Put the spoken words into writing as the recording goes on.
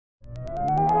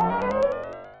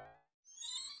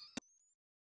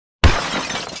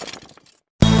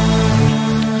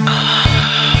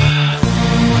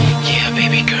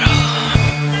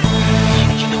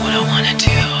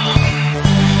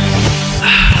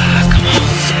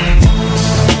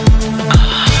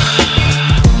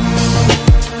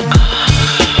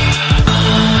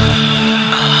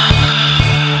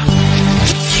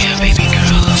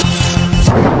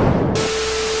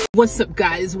up,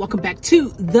 guys? Welcome back to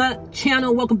the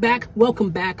channel. Welcome back.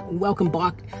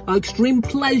 Extreme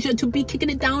pleasure to be kicking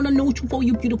it down a notch for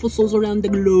you beautiful souls around the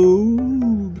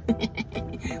globe.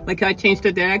 Like how I changed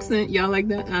the accent? Y'all like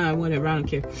that? Whatever, I don't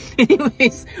care.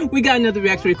 Anyways, we got another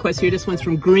reaction request here. This one's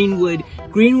from Greenwood.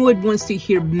 Greenwood wants to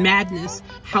hear Madness,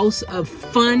 House of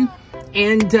Fun.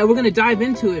 And we're going to dive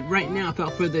into it right now,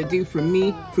 without further ado, for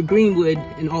me, for Greenwood,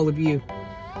 and all of you.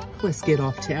 Let's get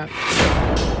off tap.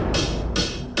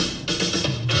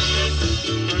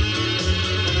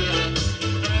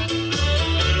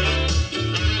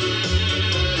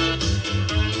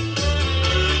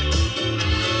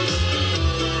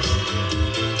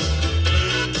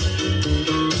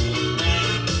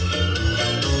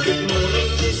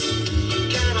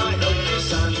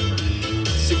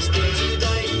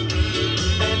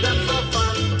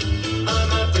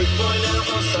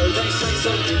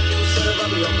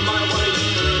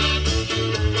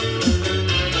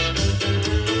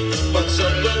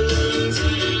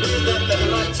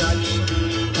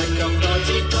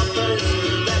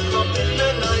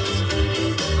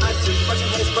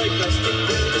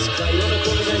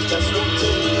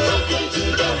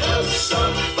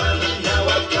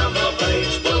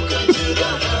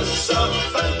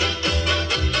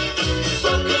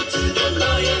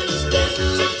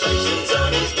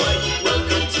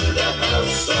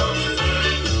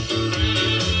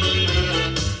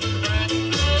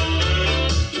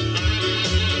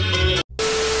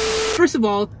 First of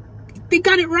all, they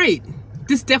got it right.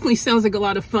 This definitely sounds like a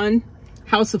lot of fun.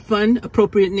 House of Fun,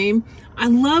 appropriate name. I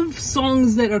love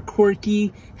songs that are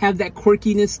quirky, have that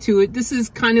quirkiness to it. This is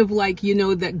kind of like, you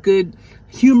know, that good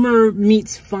humor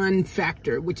meets fun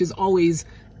factor, which is always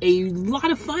a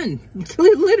lot of fun,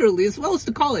 literally, as well as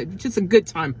to call it. Just a good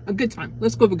time,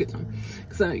 Let's go have a good time.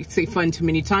 Because I say fun too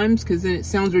many times because then it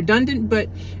sounds redundant, but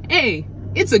hey,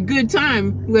 it's a good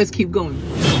time. Let's keep going.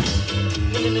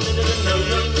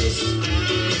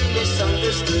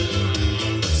 Misunderstood.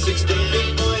 16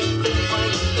 big boy,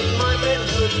 in my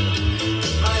bedhood.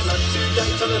 I'm up to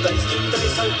date on the dates today,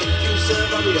 so if you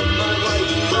serve, I'll be on my way.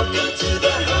 Welcome to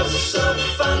the house of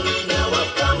fun. Now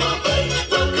I've come of age.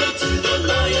 Welcome to the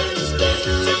lion's den.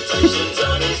 Temptation's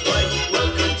on its way.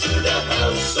 Welcome to the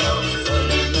house of fun.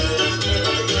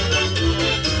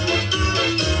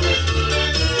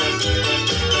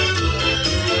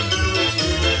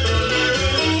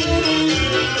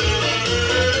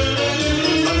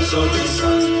 Sorry,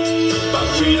 son, but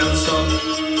we don't stop.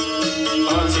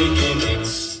 Party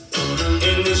gimmicks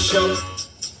in this shop.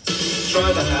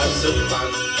 Try the house of fun.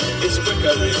 It's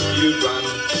quicker if you run.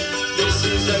 This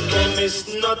is a chemist,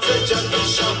 not a junkie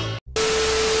shop.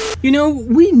 You know,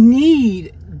 we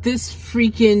need this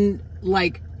freaking,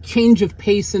 like, change of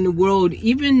pace in the world.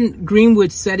 Even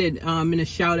Greenwood said it in a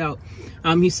shout out.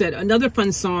 He said, another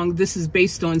fun song. This is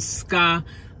based on ska,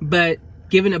 but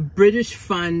given a British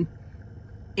fun.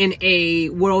 In a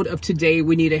world of today,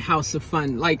 we need a house of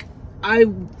fun. Like, I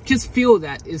just feel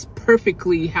that is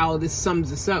perfectly how this sums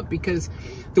this up, because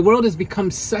the world has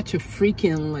become such a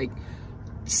freaking, like,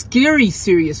 scary,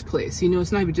 serious place. You know,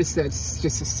 it's not even just that it's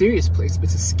just a serious place, but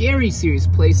it's a scary, serious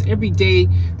place. Every day,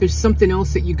 there's something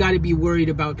else that you got to be worried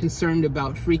about, concerned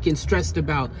about, freaking stressed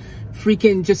about,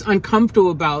 freaking just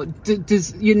uncomfortable about,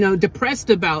 you know, depressed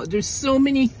about. There's so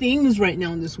many things right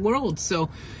now in this world. So,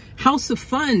 house of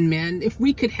fun, man. If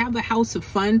we could have a house of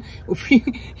fun,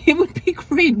 it would be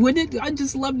great, wouldn't it? I'd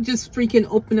just love to just freaking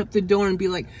open up the door and be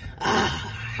like,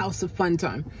 house of fun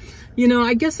time. You know,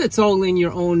 I guess that's all in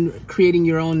your own, creating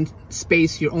your own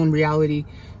space, your own reality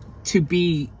to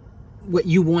be what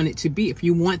you want it to be. If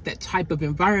you want that type of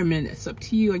environment, it's up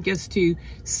to you, I guess, to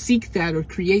seek that or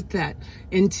create that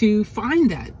and to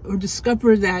find that or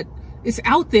discover that it's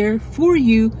out there for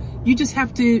you. You just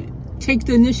have to take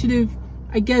the initiative,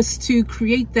 I guess, to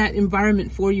create that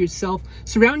environment for yourself.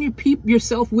 Surround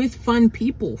yourself with fun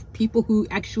people who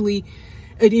actually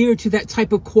adhere to that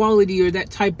type of quality or that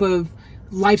type of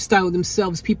lifestyle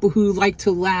themselves, people who like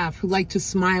to laugh, who like to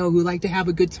smile, who like to have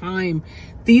a good time.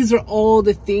 These are all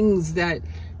the things that,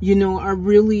 you know, are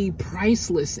really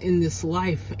priceless in this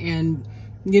life. And,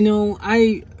 you know,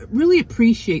 I really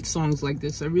appreciate songs like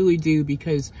this. I really do,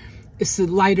 because it's the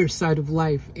lighter side of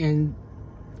life. And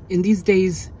in these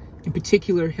days, in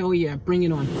particular, hell yeah, bring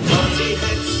it on. Party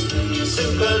heads,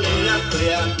 simple enough,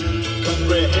 clear.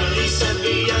 Comprehend,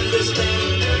 assembly,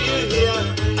 understand. Do you hear?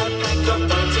 A pack of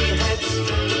party heads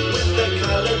with the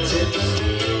color tips.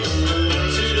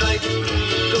 Too late,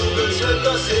 Google's her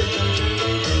gossip.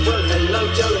 Well, hello,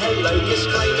 Joe, hello, Miss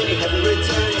Clay. Many happy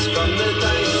returns from the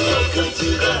day. Welcome to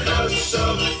the house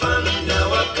of fun.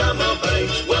 Now I've come of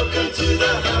age. Welcome to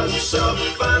the house of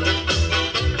fun.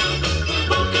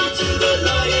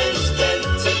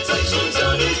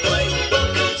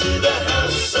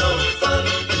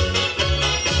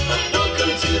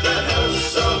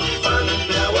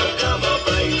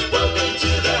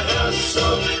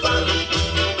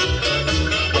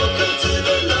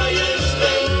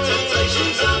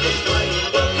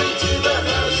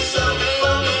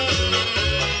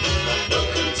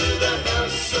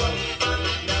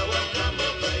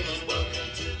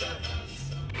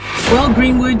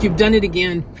 Greenwood, you've done it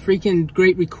again. Freaking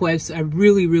great request. I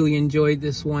really, really enjoyed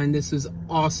this one. This was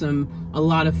awesome. A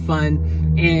lot of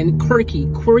fun and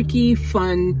quirky,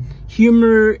 fun.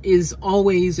 Humor is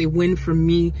always a win for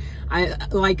me. I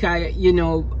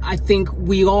think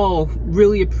we all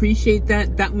really appreciate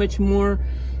that much more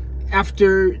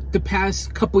after the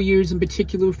past couple years, in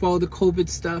particular for all the COVID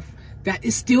stuff. That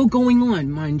is still going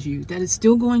on, mind you. That is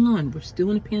still going on. We're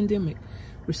still in a pandemic.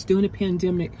 We're still in a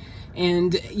pandemic.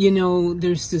 And,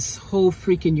 there's this whole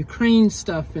freaking Ukraine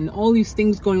stuff and all these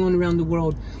things going on around the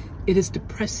world. It is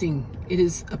depressing. It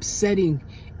is upsetting.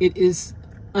 It is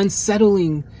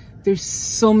unsettling. There's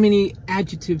so many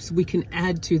adjectives we can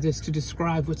add to this to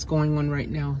describe what's going on right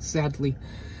now, sadly.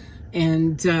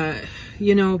 And, I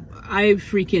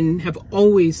freaking have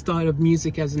always thought of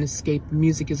music as an escape.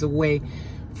 Music is a way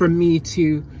for me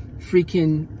to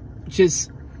freaking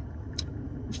just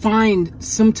find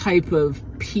some type of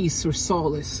peace or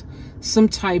solace, some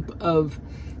type of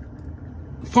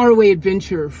faraway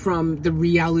adventure from the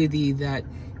reality that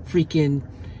freaking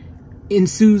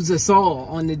ensues us all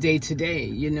on the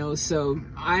day-to-day, so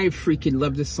I freaking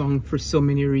love this song for so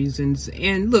many reasons.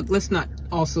 And look, let's not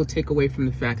also take away from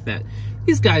the fact that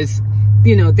these guys,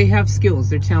 they have skills,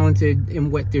 they're talented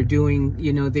in what they're doing,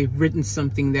 they've written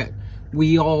something that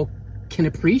we all can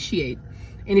appreciate.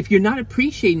 And if you're not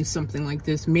appreciating something like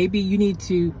this, maybe you need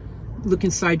to look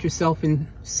inside yourself and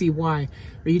see why.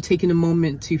 Are you taking a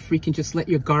moment to freaking just let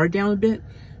your guard down a bit?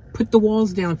 Put the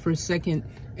walls down for a second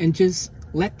and just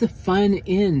let the fun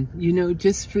in,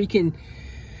 just freaking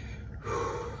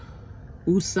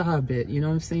woosah a bit, you know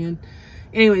what I'm saying?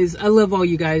 Anyways, I love all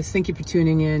you guys. Thank you for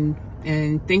tuning in.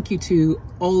 And thank you to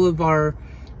all of our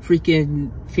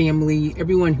freaking family,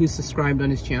 everyone who's subscribed on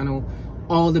this channel,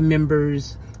 all the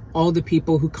members, all the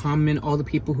people who comment, all the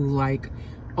people who like,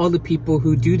 all the people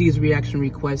who do these reaction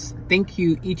requests. Thank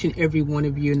you, each and every one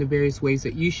of you, in the various ways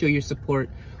that you show your support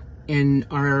and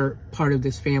are part of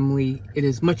this family. It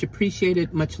is much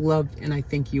appreciated, much loved, and I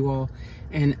thank you all.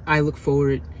 And I look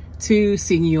forward to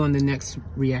seeing you on the next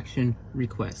reaction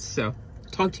request. So,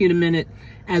 talk to you in a minute.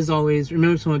 As always,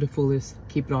 remember to know the fullest.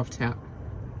 Keep it off tap.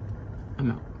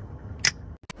 I'm out.